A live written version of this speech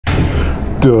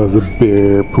Does a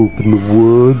bear poop in the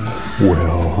woods?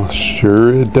 Well,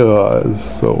 sure it does.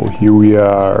 So here we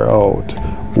are out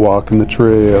walking the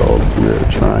trails. We're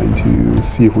trying to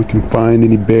see if we can find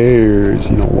any bears.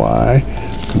 You know why?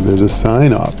 Because there's a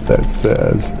sign up that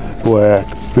says black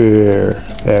bear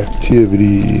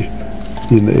activity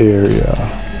in the area.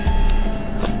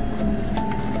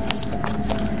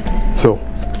 So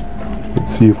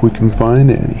let's see if we can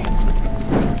find any.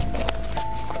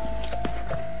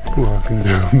 Walking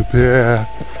down the path,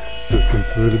 looking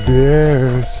for the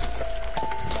bears.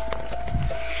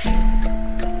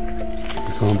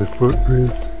 We found their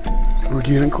footprints. We're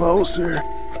getting closer.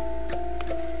 Alright,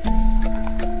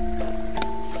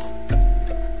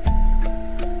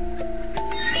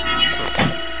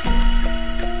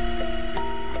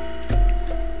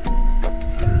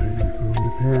 we found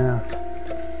the path.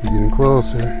 We're getting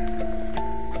closer.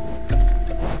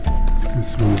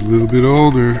 This one's a little bit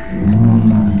older.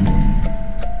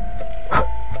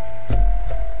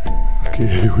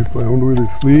 Okay, we found where they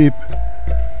sleep.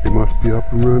 They must be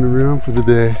up and running around for the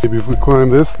day. Maybe if we climb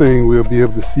this thing, we'll be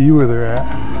able to see where they're at.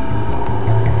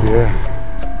 Yeah,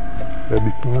 that'd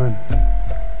be fun.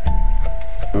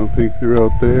 I don't think they're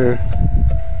out there.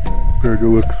 Better go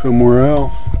look somewhere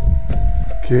else.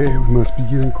 Okay, we must be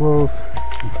getting close.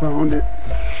 We found it.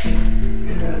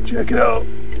 Yeah, check it out.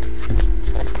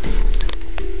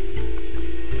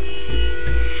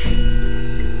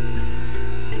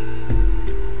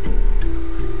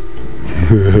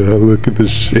 Look at the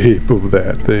shape of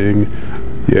that thing.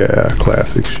 Yeah,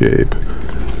 classic shape.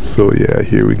 So yeah,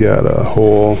 here we got a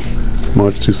hole,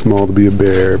 much too small to be a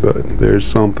bear, but there's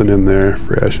something in there,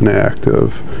 fresh and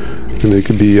active. And they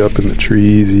could be up in the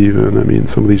trees even. I mean,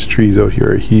 some of these trees out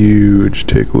here are huge.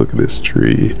 Take a look at this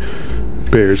tree.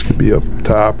 Bears could be up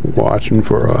top watching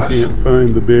for us. Can't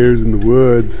find the bears in the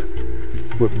woods.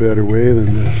 What better way than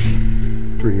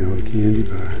to bring out a candy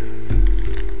bar?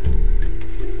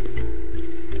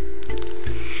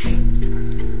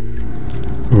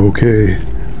 Okay,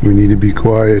 we need to be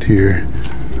quiet here.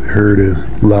 I heard a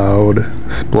loud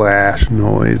splash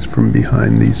noise from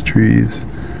behind these trees.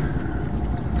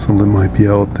 Something might be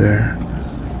out there.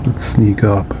 Let's sneak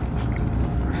up,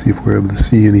 see if we're able to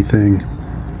see anything.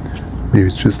 Maybe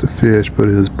it's just a fish, but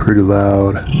it is pretty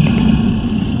loud.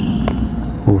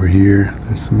 Over here,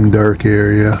 there's some dark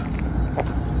area.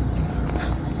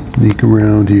 Let's sneak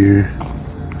around here.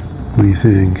 What do you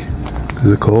think?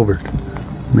 There's a culvert.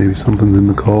 Maybe something's in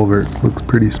the culvert. Looks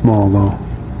pretty small though.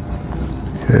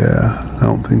 Yeah, I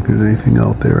don't think there's anything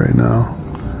out there right now.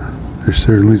 There's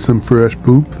certainly some fresh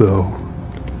poop though.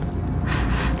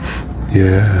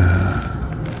 Yeah,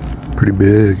 pretty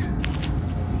big.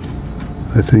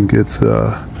 I think it's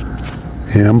a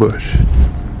ambush.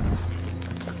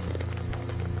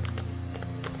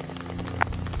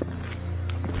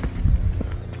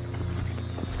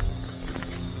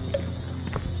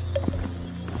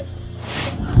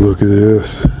 Look at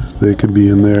this. They could be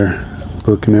in there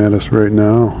looking at us right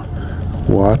now,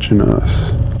 watching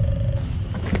us.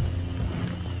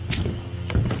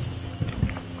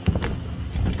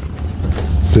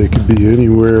 They could be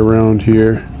anywhere around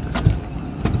here.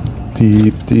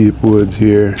 Deep, deep woods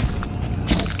here.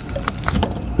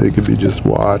 They could be just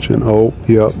watching. Oh,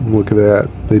 yep, look at that.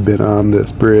 They've been on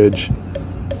this bridge.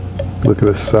 Look at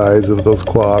the size of those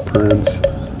claw prints.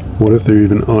 What if they're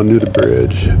even under the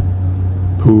bridge?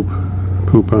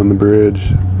 Poop on the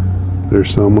bridge. They're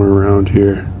somewhere around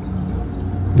here.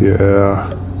 Yeah.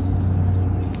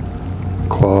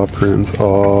 Claw prints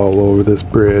all over this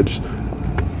bridge.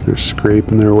 They're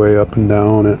scraping their way up and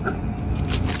down it.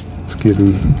 It's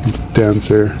getting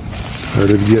denser,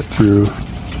 harder to get through.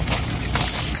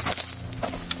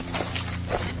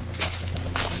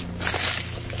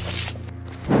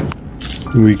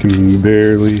 We can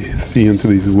barely see into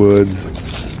these woods.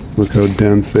 Look how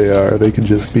dense they are. They could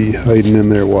just be hiding in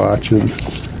there watching.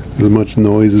 As much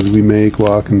noise as we make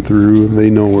walking through, they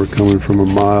know we're coming from a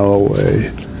mile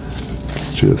away.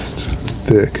 It's just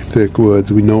thick, thick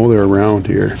woods. We know they're around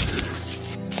here.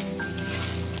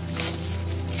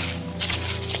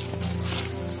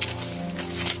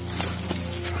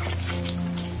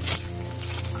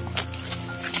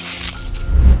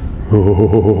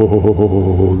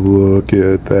 Oh, look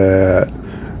at that.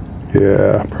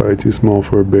 Yeah, probably too small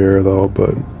for a bear though,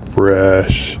 but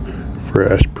fresh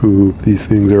poop. These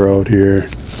things are out here.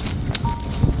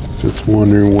 Just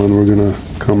wondering when we're gonna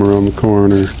come around the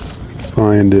corner,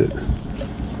 find it.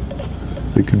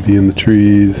 They could be in the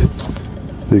trees.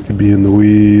 They could be in the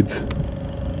weeds.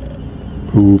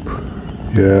 Poop.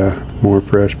 Yeah, more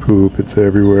fresh poop. It's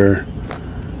everywhere.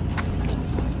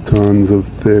 Tons of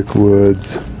thick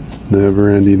woods.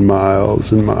 Never-ending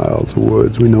miles and miles of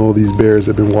woods. We know these bears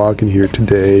have been walking here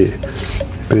today.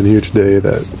 Been here today.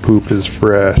 That poop is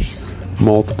fresh.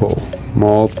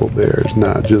 Multiple bears,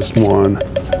 not just one.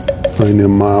 Find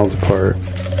them miles apart.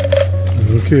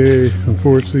 Okay,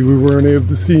 unfortunately we weren't able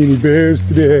to see any bears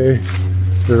today.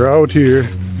 They're out here,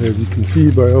 as you can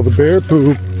see by all the bear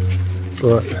poop,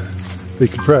 but they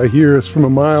could probably hear us from a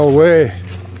mile away.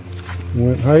 We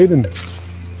went hiding.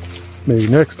 Maybe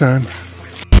next time.